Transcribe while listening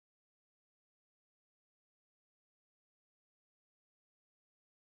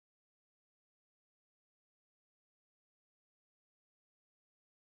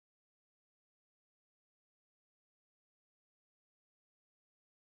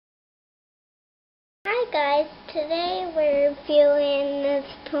guys, today we're viewing this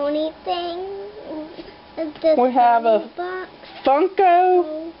pony thing. This we have a box.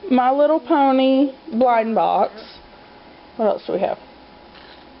 Funko My Little Pony blind box. What else do we have?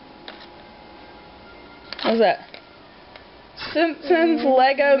 What's that? Simpsons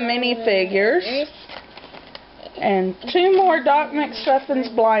Lego minifigures. And 2 more Doc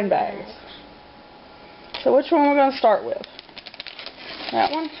McStuffins blind bags. So which one are we going to start with?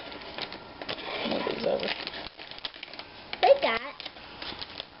 That one? Move these over. We got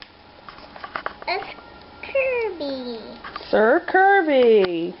a Kirby. Sir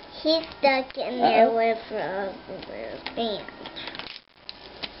Kirby. He's stuck in there with a rubber band.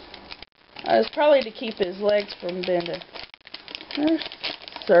 It's probably to keep his legs from bending. There's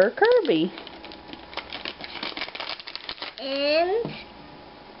Sir Kirby. And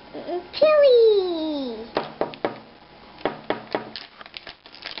Chili.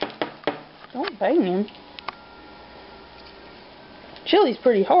 Don't bang him. Chili's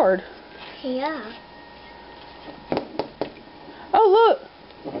pretty hard. Yeah. Oh,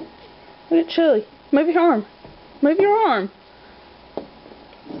 look. Look at Chili. Move your arm. Move your arm.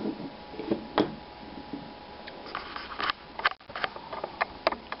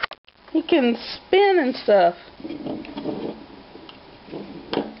 He can spin and stuff.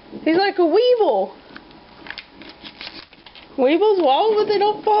 He's like a weevil. Weevils wobble, but they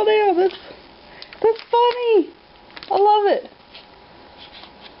don't fall down. That's funny. I love it.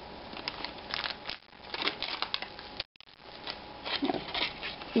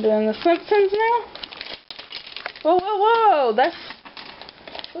 Doing the Simpsons now. Whoa, whoa, whoa!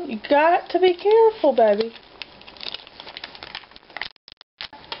 You got to be careful, baby.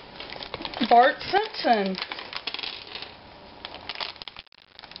 Bart Simpson.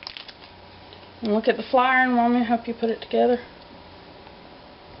 And look at the flyer and Mommy help you put it together.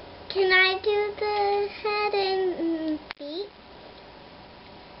 Can I do the head and feet?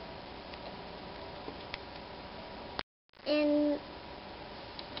 And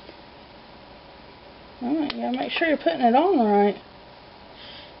Alright, you gotta make sure you're putting it on right.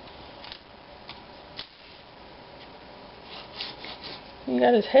 He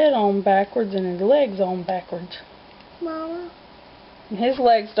got his head on backwards and his legs on backwards. Mama. And his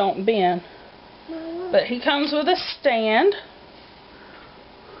legs don't bend. Mama. But he comes with a stand.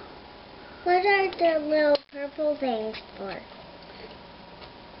 What are the little purple things for?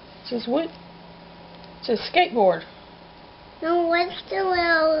 It's his skateboard. No, what's the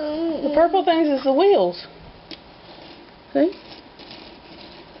little... The purple things is the wheels. See?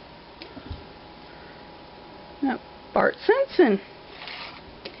 Now, Bart Simpson.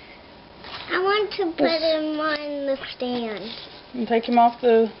 I want to put him on the stand. And take him off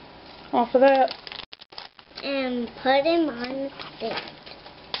of that. And put him on the stand.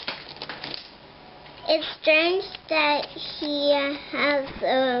 It's strange that he has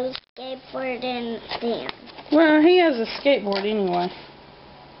a skateboard and stand. Well, he has a skateboard anyway.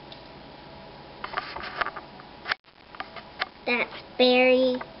 That's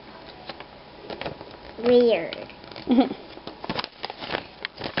very weird.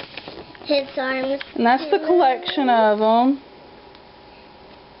 His arms. And that's the collection of them.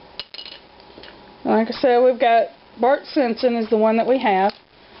 Like I said, we've got Bart Simpson is the one that we have.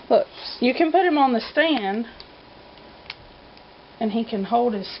 Look, you can put him on the stand and he can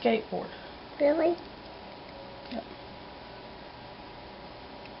hold his skateboard. Really? Yep.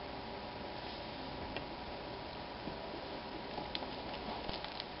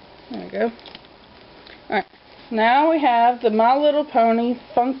 There we go. Alright, now we have the My Little Pony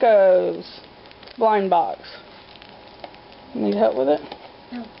Funkos blind box. Need help with it?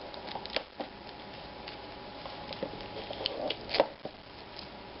 No.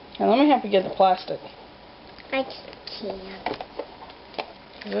 Now let me help you get the plastic. I can't.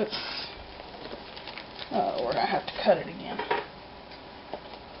 Oh, we're going to have to cut it again.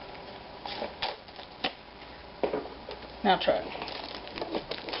 Now try it.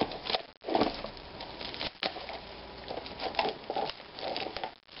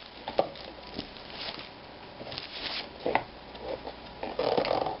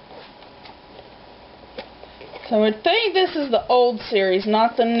 So I think this is the old series,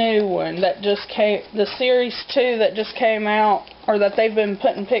 not the new one that just came, the series 2 that just came out, or that they've been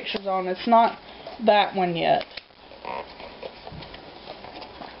putting pictures on. It's not that one yet.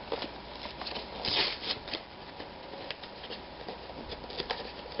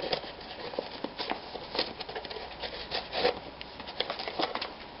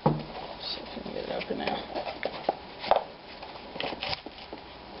 See if we can get it open now.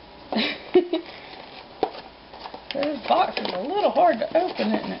 This box is a little hard to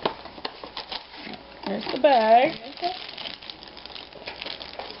open, isn't it? Here's the bag. Okay.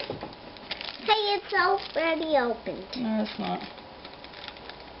 Hey, it's already opened. No, it's not.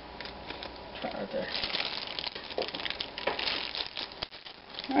 Try right there.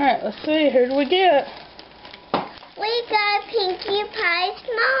 Alright, let's see. Who do we get? We got Pinkie Pie's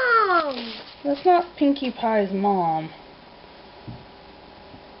mom. That's not Pinkie Pie's mom.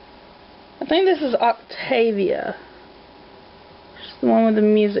 I think this is Octavia. She's the one with the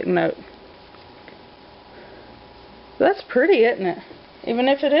music note. That's pretty, isn't it? Even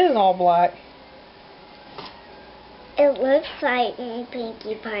if it is all black. It looks like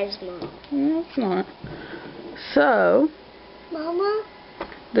Pinkie Pie's mom. No, it's not. So, Mama?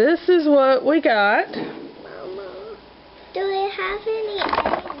 this is what we got Mama, do we have any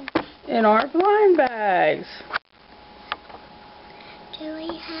eggs? in our blind bags. Do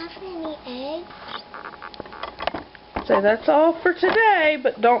we have any eggs? So that's all for today,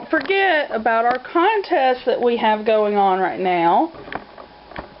 but don't forget about our contest that we have going on right now.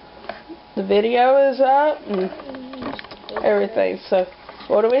 The video is up and everything. So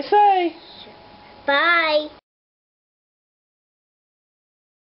what do we say? Bye.